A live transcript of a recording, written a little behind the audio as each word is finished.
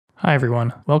Hi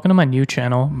everyone, welcome to my new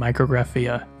channel,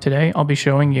 Micrographia. Today I'll be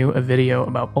showing you a video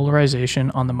about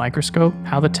polarization on the microscope,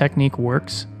 how the technique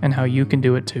works, and how you can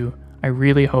do it too. I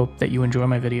really hope that you enjoy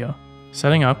my video.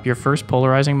 Setting up your first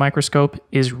polarizing microscope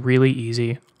is really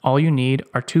easy. All you need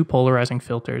are two polarizing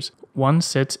filters. One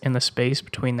sits in the space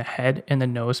between the head and the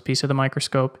nose piece of the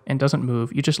microscope and doesn't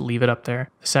move, you just leave it up there.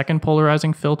 The second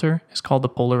polarizing filter is called the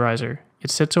polarizer.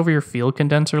 It sits over your field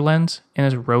condenser lens and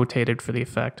is rotated for the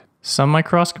effect. Some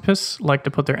microscopists like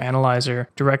to put their analyzer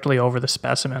directly over the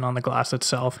specimen on the glass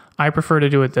itself. I prefer to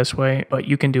do it this way, but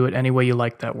you can do it any way you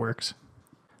like that works.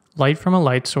 Light from a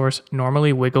light source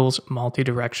normally wiggles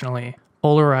multidirectionally.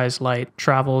 Polarized light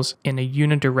travels in a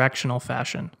unidirectional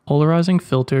fashion. Polarizing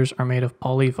filters are made of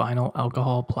polyvinyl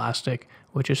alcohol plastic,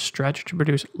 which is stretched to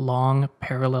produce long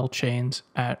parallel chains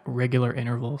at regular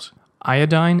intervals.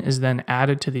 Iodine is then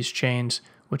added to these chains,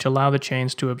 which allow the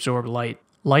chains to absorb light.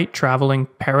 Light traveling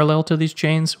parallel to these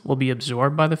chains will be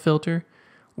absorbed by the filter,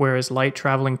 whereas light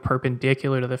traveling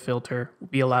perpendicular to the filter will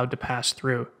be allowed to pass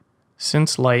through.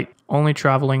 Since light only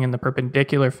traveling in the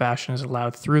perpendicular fashion is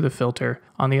allowed through the filter,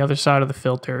 on the other side of the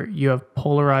filter you have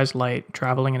polarized light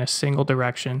traveling in a single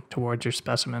direction towards your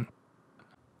specimen.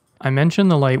 I mention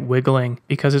the light wiggling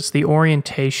because it's the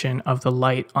orientation of the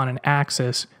light on an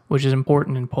axis which is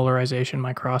important in polarization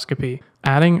microscopy.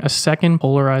 Adding a second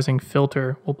polarizing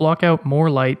filter will block out more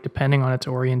light depending on its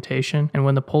orientation, and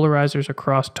when the polarizers are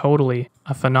crossed totally,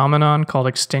 a phenomenon called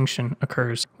extinction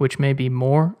occurs, which may be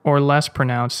more or less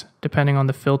pronounced depending on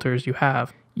the filters you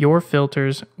have. Your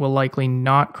filters will likely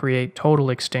not create total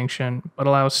extinction, but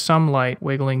allow some light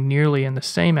wiggling nearly in the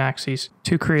same axis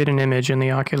to create an image in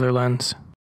the ocular lens.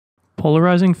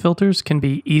 Polarizing filters can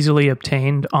be easily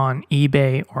obtained on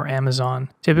eBay or Amazon.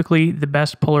 Typically, the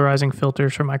best polarizing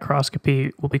filters for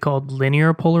microscopy will be called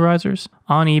linear polarizers.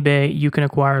 On eBay, you can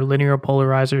acquire linear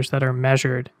polarizers that are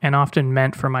measured and often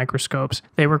meant for microscopes.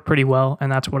 They work pretty well,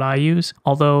 and that's what I use.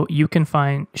 Although you can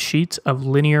find sheets of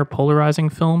linear polarizing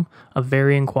film of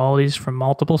varying qualities from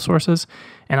multiple sources,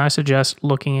 and I suggest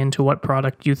looking into what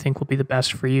product you think will be the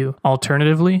best for you.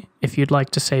 Alternatively, if you'd like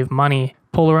to save money,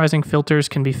 polarizing filters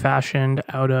can be fashioned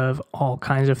out of all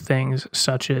kinds of things,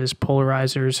 such as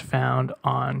polarizers found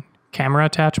on camera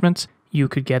attachments. You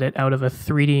could get it out of a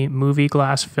 3D movie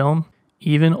glass film.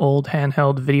 Even old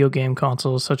handheld video game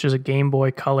consoles, such as a Game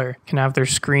Boy Color, can have their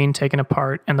screen taken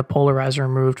apart and the polarizer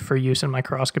removed for use in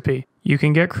microscopy. You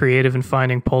can get creative in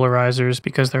finding polarizers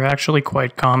because they're actually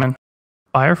quite common.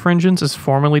 Birefringence is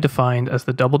formally defined as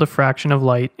the double diffraction of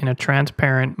light in a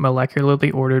transparent,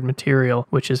 molecularly ordered material,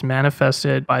 which is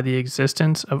manifested by the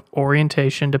existence of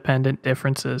orientation-dependent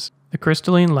differences. The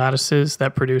crystalline lattices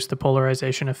that produce the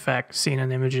polarization effect seen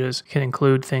in images can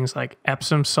include things like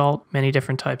Epsom salt, many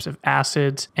different types of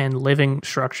acids, and living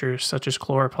structures such as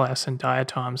chloroplasts and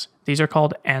diatoms. These are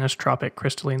called anisotropic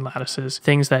crystalline lattices.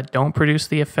 Things that don't produce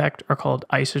the effect are called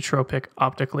isotropic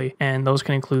optically, and those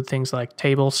can include things like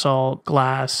table salt,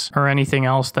 glass, or anything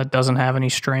else that doesn't have any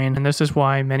strain. And this is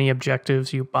why many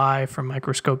objectives you buy from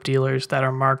microscope dealers that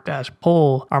are marked as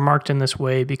pol are marked in this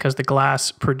way, because the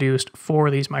glass produced for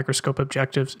these microscope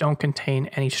objectives don't contain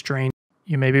any strain.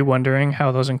 You may be wondering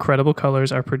how those incredible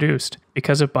colors are produced.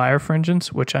 Because of birefringence,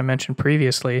 which I mentioned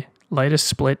previously, light is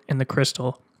split in the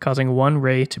crystal, causing one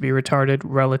ray to be retarded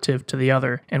relative to the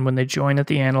other, and when they join at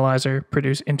the analyzer,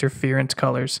 produce interference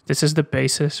colors. This is the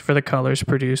basis for the colors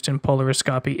produced in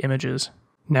polariscopy images.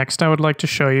 Next, I would like to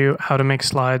show you how to make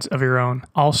slides of your own.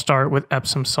 I'll start with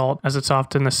Epsom salt, as it's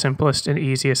often the simplest and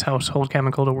easiest household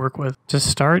chemical to work with. To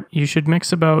start, you should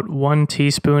mix about 1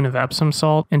 teaspoon of Epsom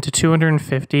salt into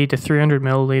 250 to 300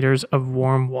 milliliters of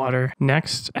warm water.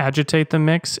 Next, agitate the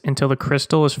mix until the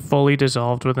crystal is fully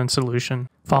dissolved within solution.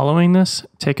 Following this,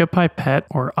 take a pipette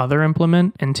or other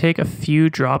implement and take a few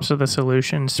drops of the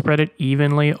solution, spread it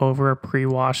evenly over a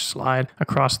pre-washed slide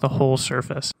across the whole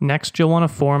surface. Next, you'll want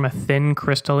to form a thin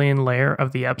crystalline layer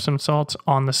of the Epsom salts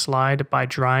on the slide by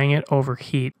drying it over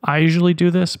heat. I usually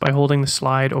do this by holding the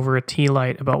slide over a tea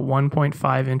light about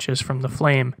 1.5 inches from the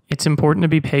flame. It's important to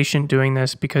be patient doing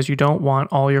this because you don't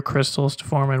want all your crystals to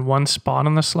form in one spot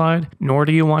on the slide, nor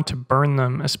do you want to burn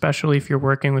them, especially if you're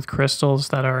working with crystals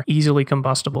that are easily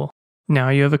combustible. Now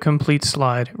you have a complete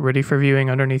slide, ready for viewing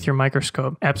underneath your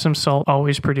microscope. Epsom salt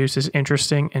always produces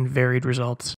interesting and varied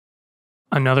results.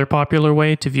 Another popular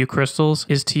way to view crystals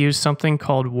is to use something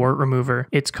called wart remover.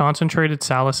 It's concentrated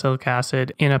salicylic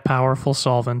acid in a powerful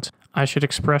solvent. I should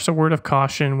express a word of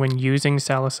caution when using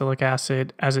salicylic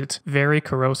acid, as it's very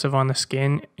corrosive on the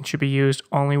skin and should be used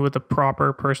only with the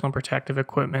proper personal protective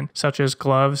equipment such as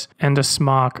gloves and a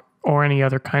smock or any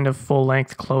other kind of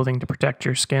full-length clothing to protect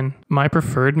your skin. My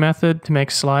preferred method to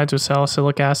make slides with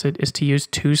salicylic acid is to use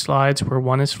 2 slides where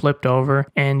one is flipped over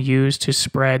and use to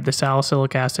spread the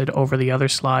salicylic acid over the other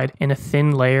slide in a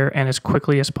thin layer and as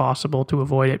quickly as possible to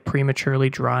avoid it prematurely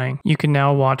drying. You can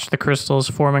now watch the crystals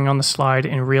forming on the slide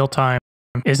in real time.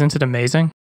 Isn't it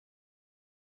amazing?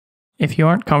 If you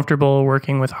aren't comfortable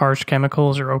working with harsh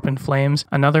chemicals or open flames,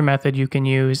 another method you can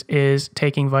use is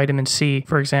taking vitamin C,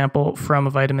 for example, from a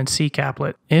vitamin C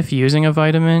caplet. If using a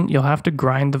vitamin, you'll have to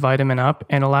grind the vitamin up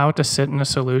and allow it to sit in a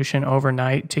solution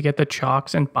overnight to get the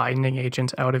chalks and binding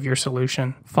agents out of your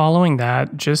solution. Following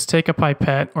that, just take a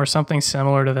pipette or something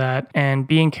similar to that, and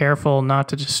being careful not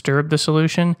to disturb the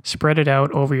solution, spread it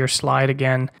out over your slide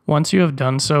again. Once you have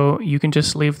done so, you can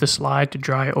just leave the slide to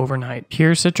dry overnight.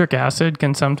 Pure citric acid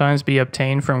can sometimes be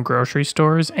obtained from grocery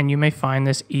stores, and you may find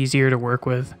this easier to work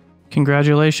with.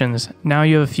 Congratulations, now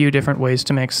you have a few different ways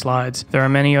to make slides. There are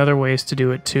many other ways to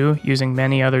do it too, using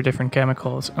many other different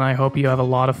chemicals, and I hope you have a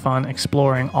lot of fun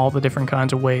exploring all the different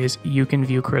kinds of ways you can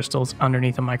view crystals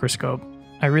underneath a microscope.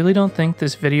 I really don't think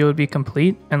this video would be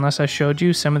complete unless I showed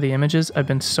you some of the images I've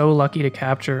been so lucky to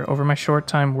capture over my short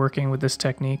time working with this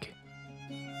technique.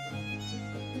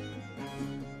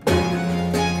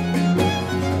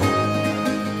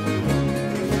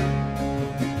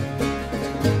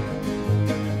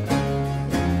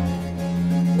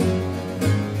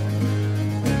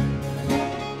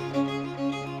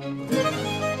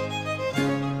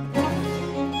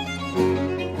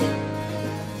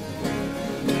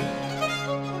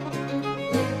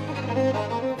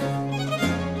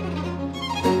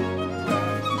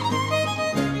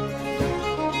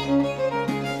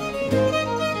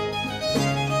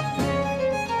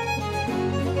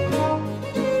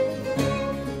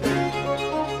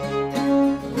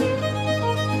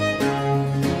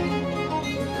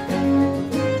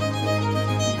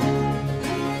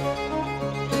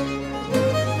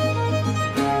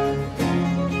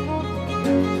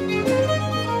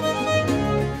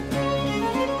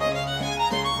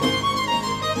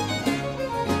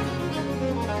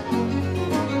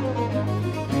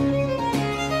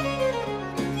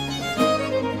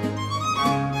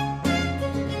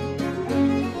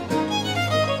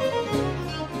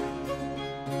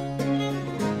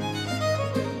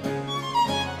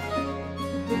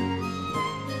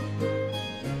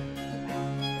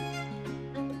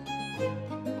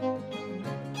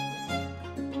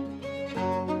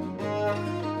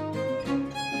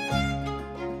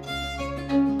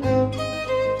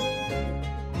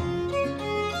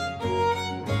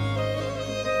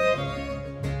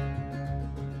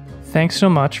 Thanks so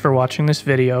much for watching this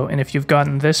video, and if you've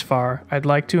gotten this far, I'd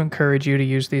like to encourage you to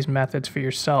use these methods for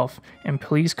yourself, and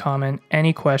please comment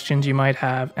any questions you might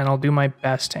have and I'll do my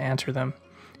best to answer them.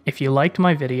 If you liked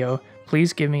my video,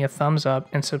 please give me a thumbs up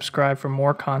and subscribe for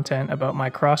more content about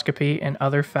microscopy and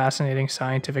other fascinating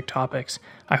scientific topics.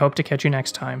 I hope to catch you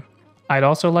next time. I'd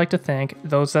also like to thank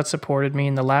those that supported me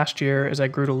in the last year as I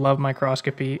grew to love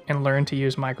microscopy and learn to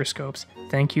use microscopes.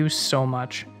 Thank you so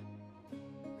much.